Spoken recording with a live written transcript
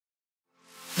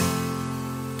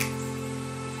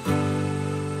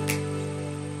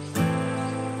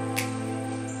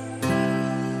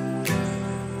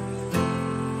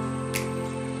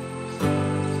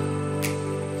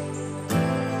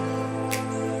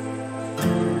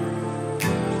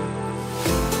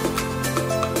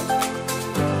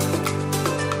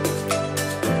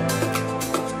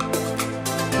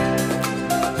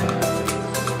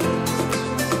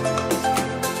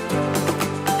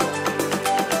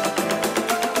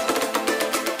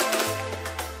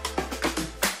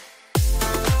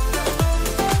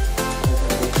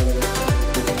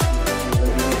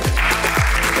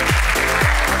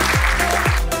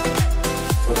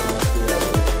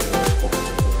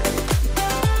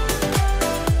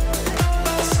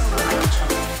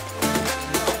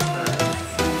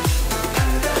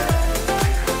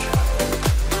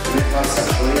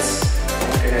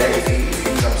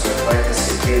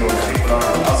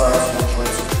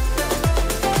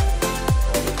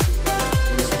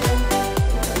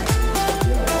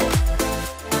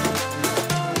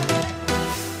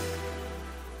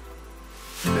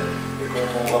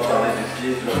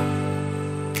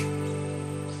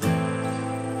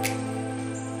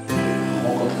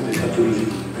les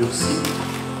Bursi.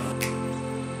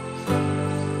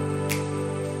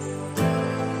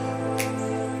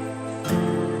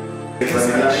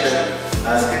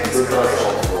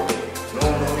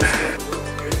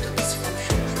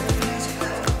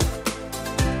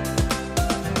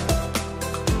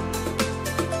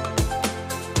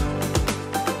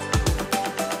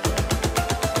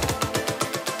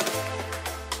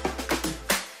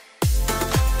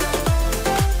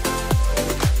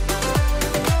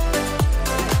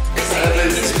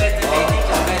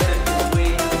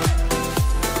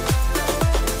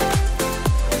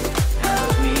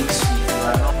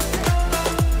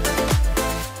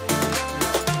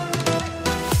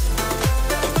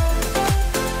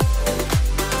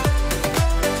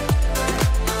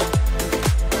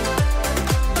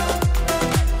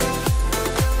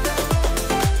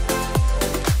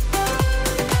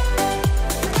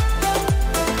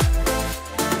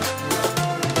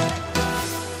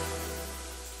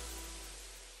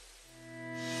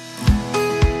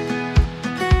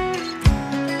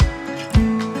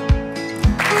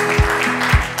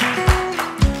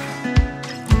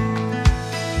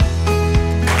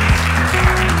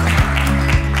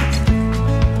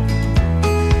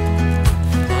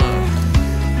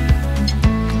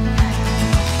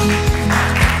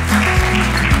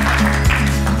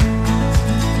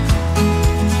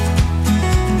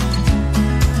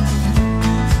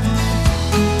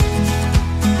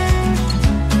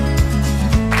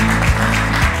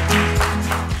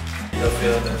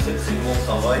 C'est mon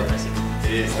travail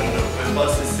et on ne peut pas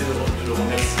cesser de le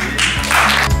remercier.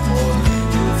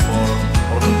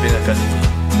 For the Academy.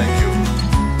 Thank you.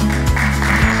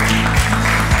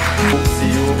 We'll see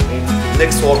you in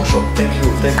next workshop. Thank you.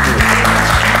 Thank you.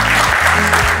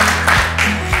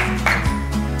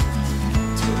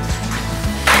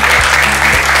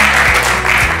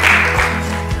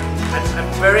 I'm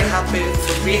very happy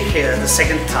to be here the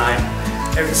second time.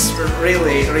 It's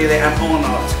really an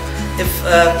honor. If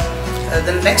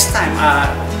the next time I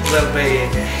will be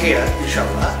here,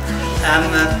 inshallah,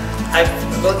 I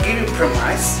will give you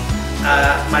promise.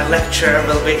 My lecture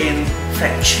will be in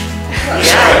French.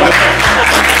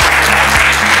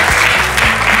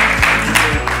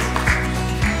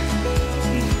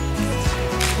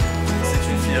 C'est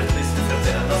une fierté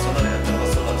internationale et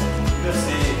internationale.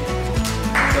 Merci.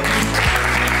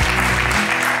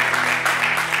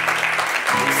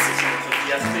 C'est notre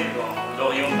fierté dans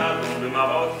l'oriental, dans le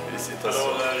Maroc.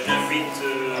 Alors j'invite,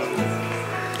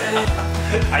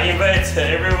 I invite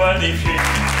everyone if you.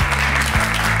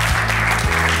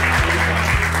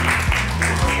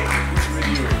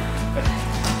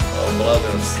 Our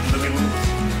brothers.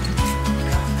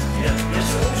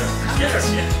 Yes.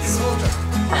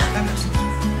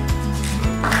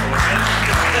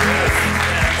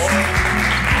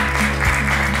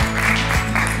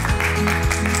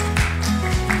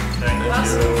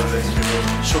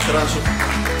 شكرا.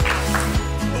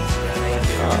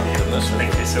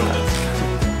 Thank you so much.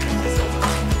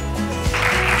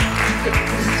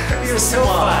 You're so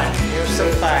fun. You're so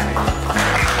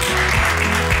fun.